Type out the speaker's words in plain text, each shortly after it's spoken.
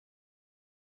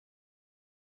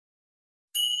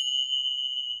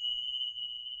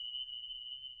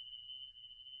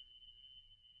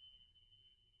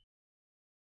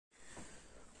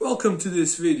Welcome to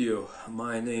this video.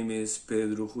 My name is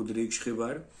Pedro Rodrigues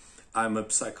Ribeiro. I'm a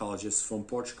psychologist from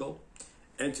Portugal,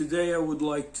 and today I would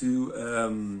like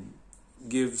to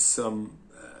give some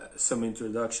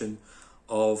introduction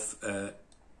of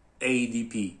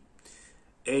ADP.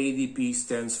 ADP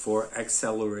stands for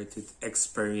Accelerated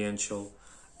Experiential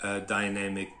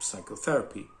Dynamic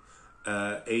Psychotherapy.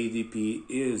 ADP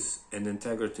is an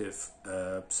integrative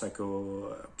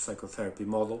psychotherapy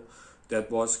model that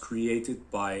was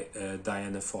created by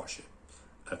Diana Fosha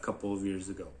a couple of years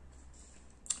ago.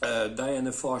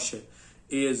 Diana Fosha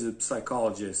is a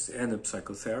psychologist and a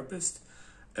psychotherapist.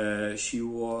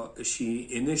 She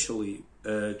initially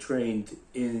trained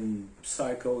in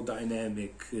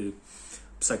psychodynamic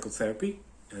psychotherapy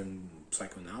and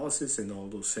psychoanalysis and all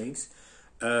those things.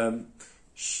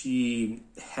 She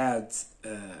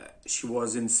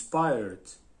was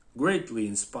greatly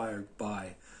inspired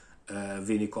by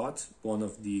Winnicott, one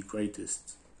of the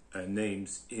greatest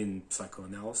names in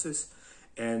psychoanalysis,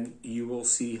 and you will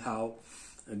see how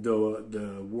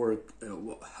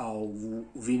how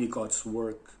Winnicott's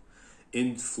work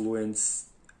influenced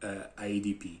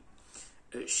ADP.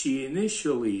 She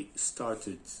initially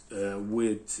started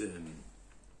with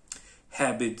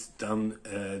Habit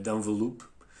d'Envelope,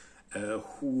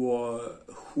 who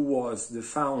was the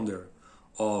founder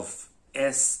of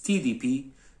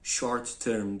STDP,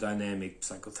 short-term dynamic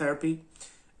psychotherapy,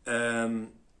 and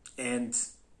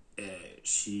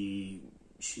she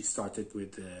started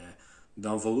with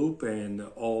d'Envelope and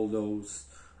all those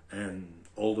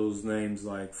names,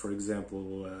 like, for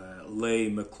example, Leigh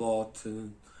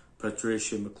McLaughlin,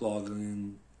 Patricia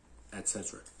McLaughlin,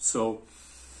 etc. So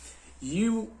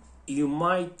you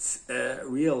might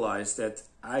realize that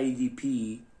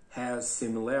IDP has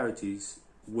similarities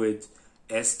with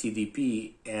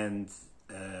STDP and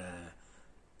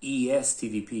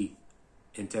ESTDP,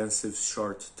 intensive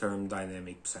short-term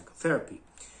dynamic psychotherapy.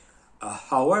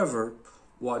 However,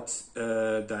 what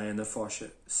Diana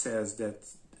Fosha says that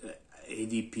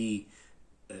ADP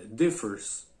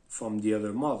differs from the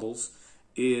other models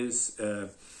is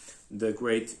the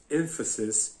great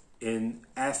emphasis in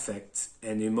affect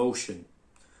and emotion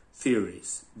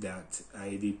theories that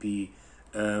ADP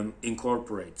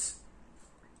incorporates.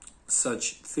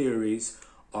 Such theories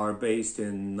are based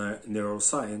in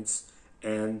neuroscience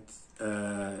and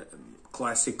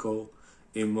classical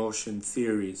emotion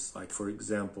theories, like, for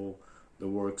example, the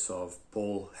works of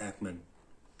Paul Ekman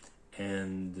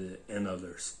and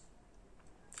others.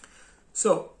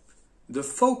 So the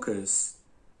focus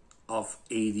of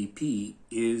ADP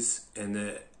is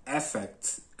an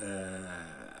affect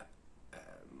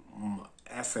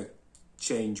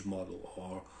change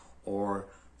model, or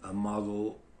a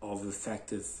model of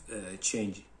effective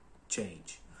change,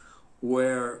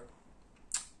 where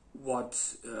the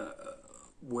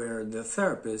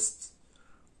therapist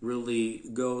really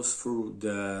goes through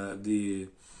the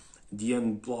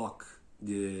unblock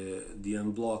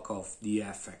of the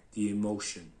affect, the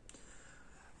emotion.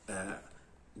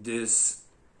 This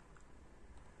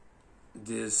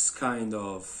kind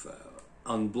of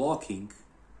unblocking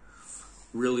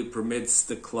really permits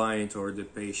the client or the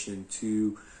patient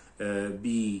to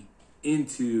be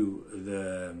into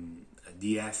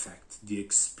the affect, the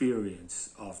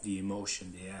experience of the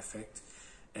emotion, the affect,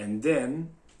 and then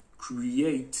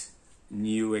create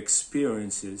new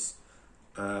experiences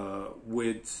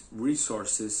with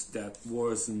resources that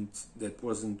wasn't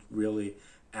really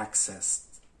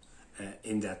accessed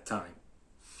in that time.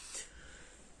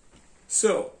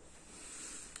 So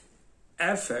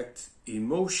affect,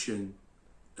 emotion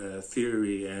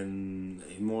theory and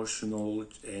emotional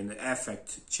and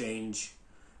affect change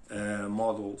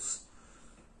models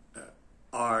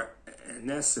are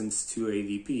in essence to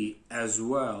ADP, as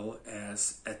well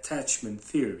as attachment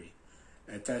theory.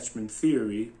 Attachment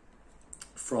theory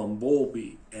from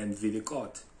Bowlby and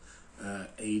Winnicott.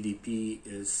 ADP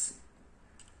is,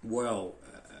 well,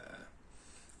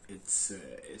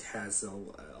 it has a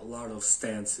lot of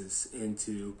stances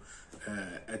into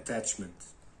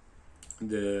attachment.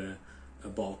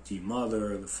 About the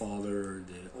mother, the father,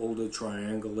 all the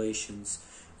triangulations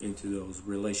into those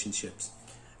relationships.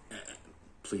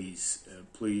 Please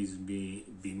be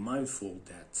mindful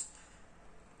that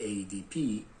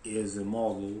ADP is a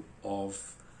model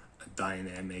of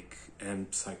dynamic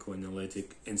and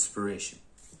psychoanalytic inspiration.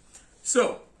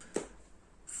 So,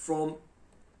 from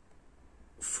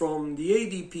the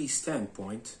ADP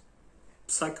standpoint,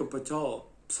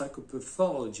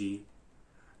 psychopathology,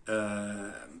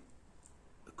 the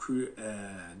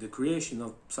creation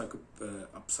of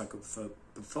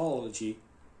psychopathology,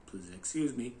 please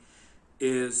excuse me,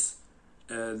 is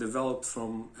developed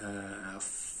from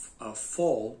a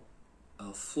flaw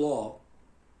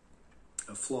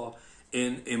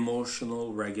in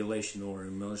emotional regulation or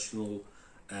emotional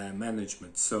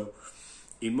management. So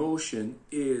emotion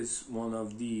is one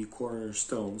of the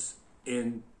cornerstones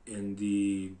in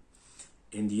the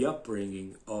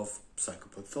upbringing of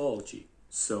psychopathology.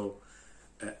 So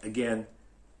again,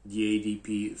 the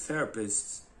ADP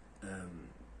therapist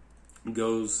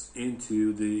goes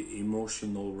into the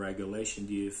emotional regulation,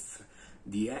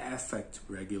 the affect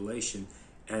regulation,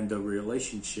 and the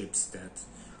relationships that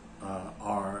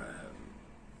are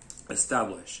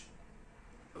established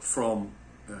from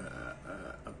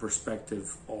a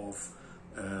perspective of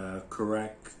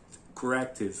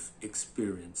corrective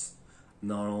experience,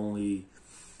 not only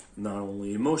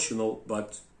emotional,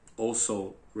 but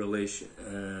also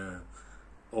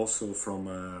also from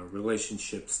a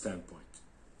relationship standpoint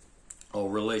or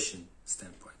relation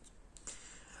standpoint.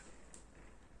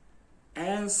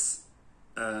 As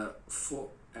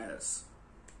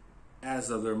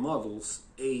other models,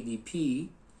 ADP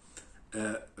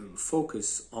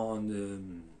focus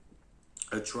on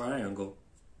a triangle,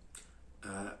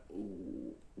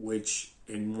 which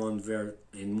in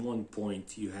one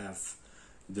point you have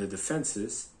the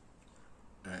defenses,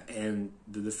 and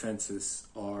the defenses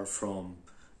are from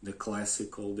the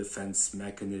classical defense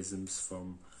mechanisms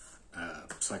from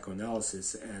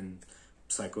psychoanalysis and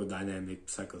psychodynamic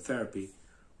psychotherapy,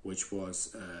 which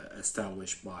was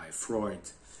established by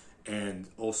Freud and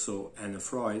also Anna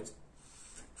Freud.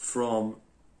 From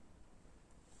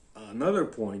another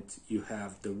point, you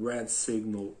have the red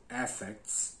signal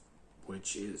affects,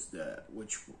 which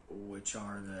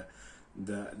are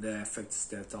the affects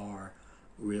that are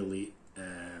really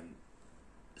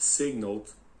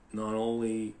signaled not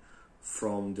only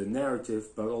from the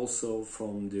narrative but also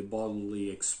from the bodily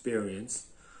experience.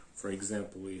 For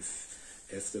example,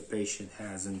 if the patient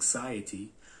has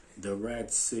anxiety, the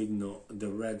red signal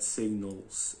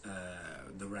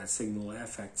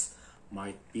affects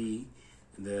might be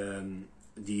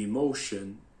the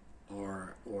emotion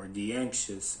or the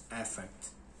anxious affect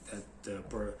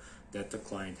that the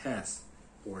client has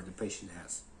or the patient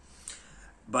has,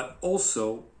 but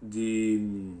also the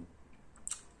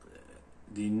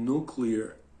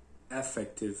nuclear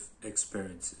affective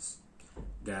experiences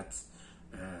that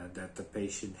the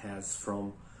patient has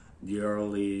from the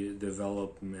early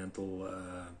developmental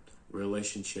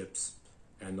relationships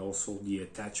and also the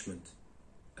attachment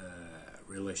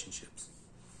relationships.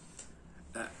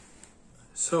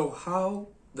 So how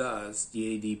does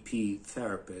the ADP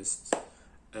therapist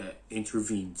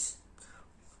intervenes?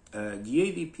 The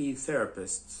ADP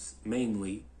therapist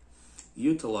mainly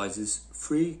utilizes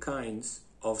three kinds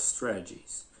of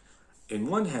strategies. In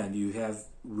one hand, you have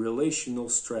relational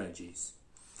strategies,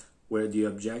 where the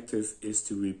objective is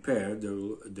to repair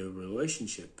the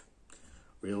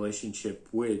relationship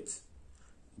with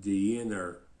the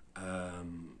inner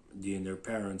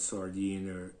parents or the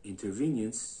inner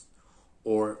intervenients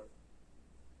or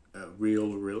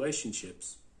real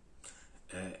relationships.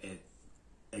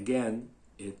 Again,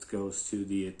 it goes to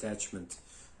the attachment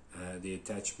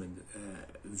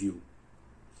view.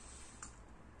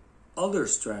 Other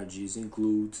strategies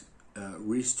include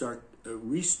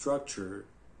restructure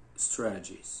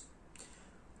strategies.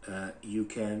 You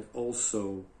can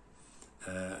also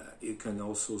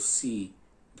see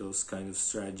those kind of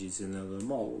strategies in other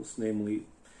models, namely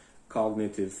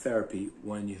cognitive therapy,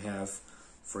 when you have,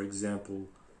 for example,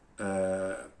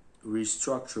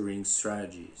 restructuring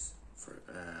strategies,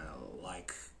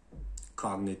 like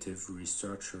cognitive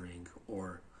restructuring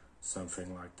or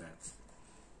something like that.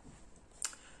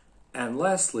 And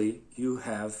lastly, you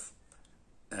have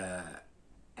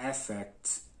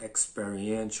affect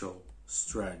experiential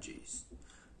strategies.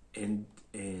 In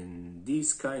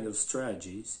these kind of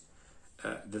strategies,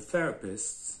 the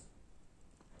therapists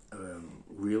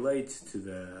relate to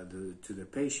the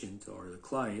patient or the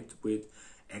client with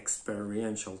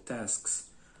experiential tasks,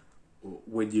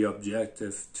 with the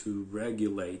objective to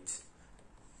regulate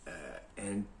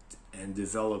and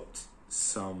develop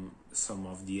some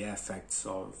of the affects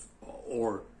of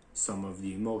or some of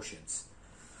the emotions.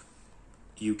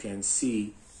 You can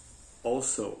see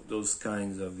also those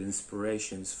kinds of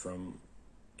inspirations from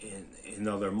in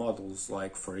other models,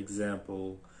 like for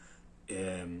example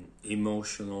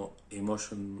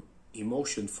emotion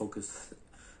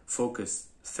focused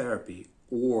therapy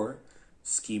or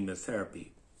schema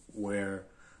therapy, where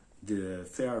the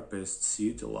therapists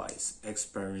utilize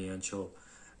experiential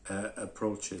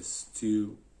approaches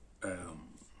to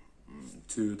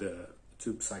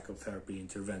psychotherapy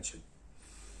intervention.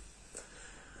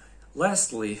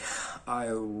 Lastly,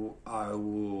 I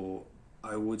will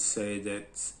I would say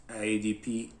that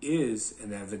ADP is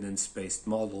an evidence-based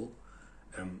model.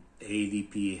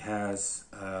 ADP has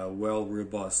a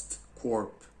well-robust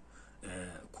corp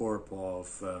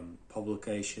of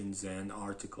publications and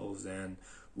articles and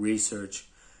research,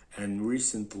 and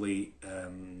recently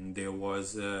there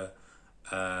was a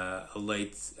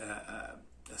late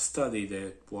study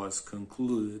that was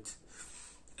concluded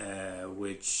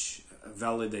which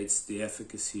validates the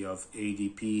efficacy of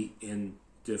ADP in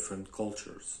different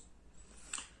cultures,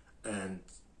 and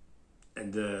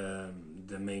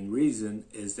the main reason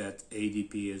is that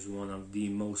ADP is one of the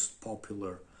most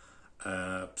popular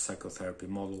psychotherapy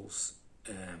models.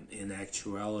 In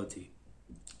actuality,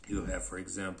 you have, for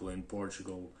example, in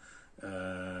Portugal,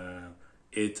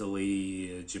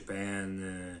 Italy,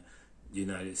 Japan,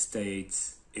 United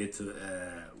States,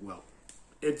 well,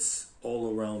 it's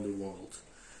all around the world,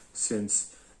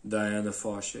 since Diana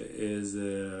Fosha is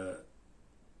a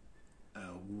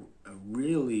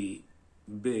really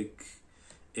big,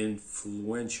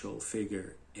 influential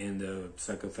figure in the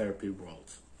psychotherapy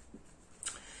world.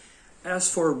 As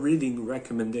for reading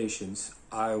recommendations,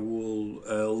 I will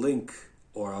link,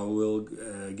 or I will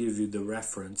give you the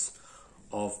reference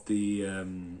of the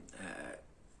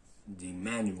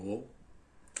manual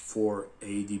for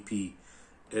ADP.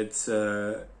 It's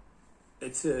a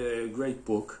great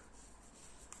book.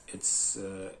 It's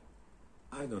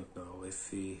I don't know if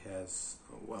he has,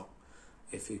 well,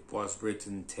 if it was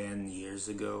written 10 years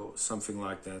ago, something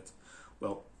like that.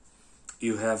 Well,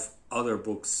 you have other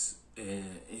books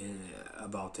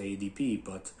about ADP,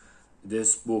 but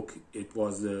this book, it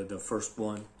was the first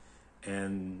one,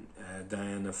 and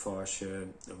Diana Fosha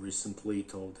recently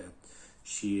told that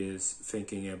she is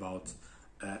thinking about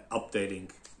updating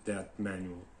that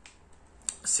manual,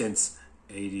 since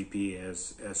ADP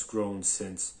has grown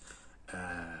since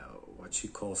what she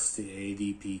calls the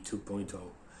ADP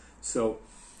 2.0. So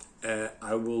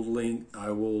I will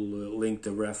link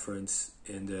the reference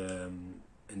in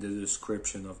the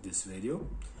description of this video.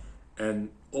 And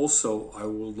also I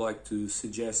would like to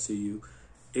suggest to you,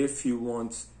 if you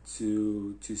want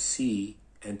to see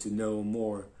and to know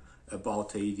more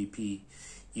about ADP,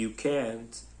 you can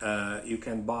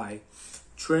buy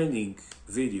training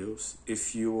videos.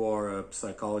 If you are a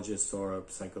psychologist or a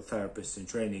psychotherapist in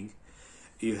training,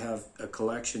 you have a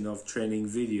collection of training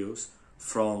videos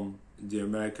from the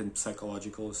American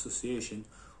Psychological Association,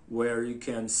 where you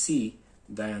can see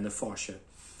Diana Fosha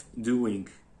doing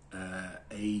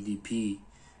ADP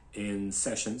in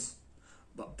sessions,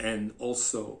 and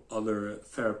also other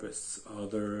therapists,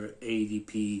 other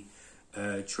ADP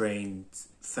trained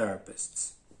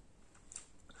therapists.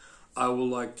 I would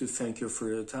like to thank you for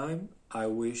your time. I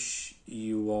wish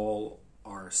you all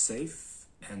are safe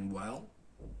and well,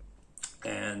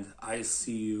 and I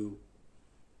see you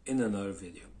in another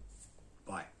video.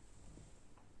 Bye.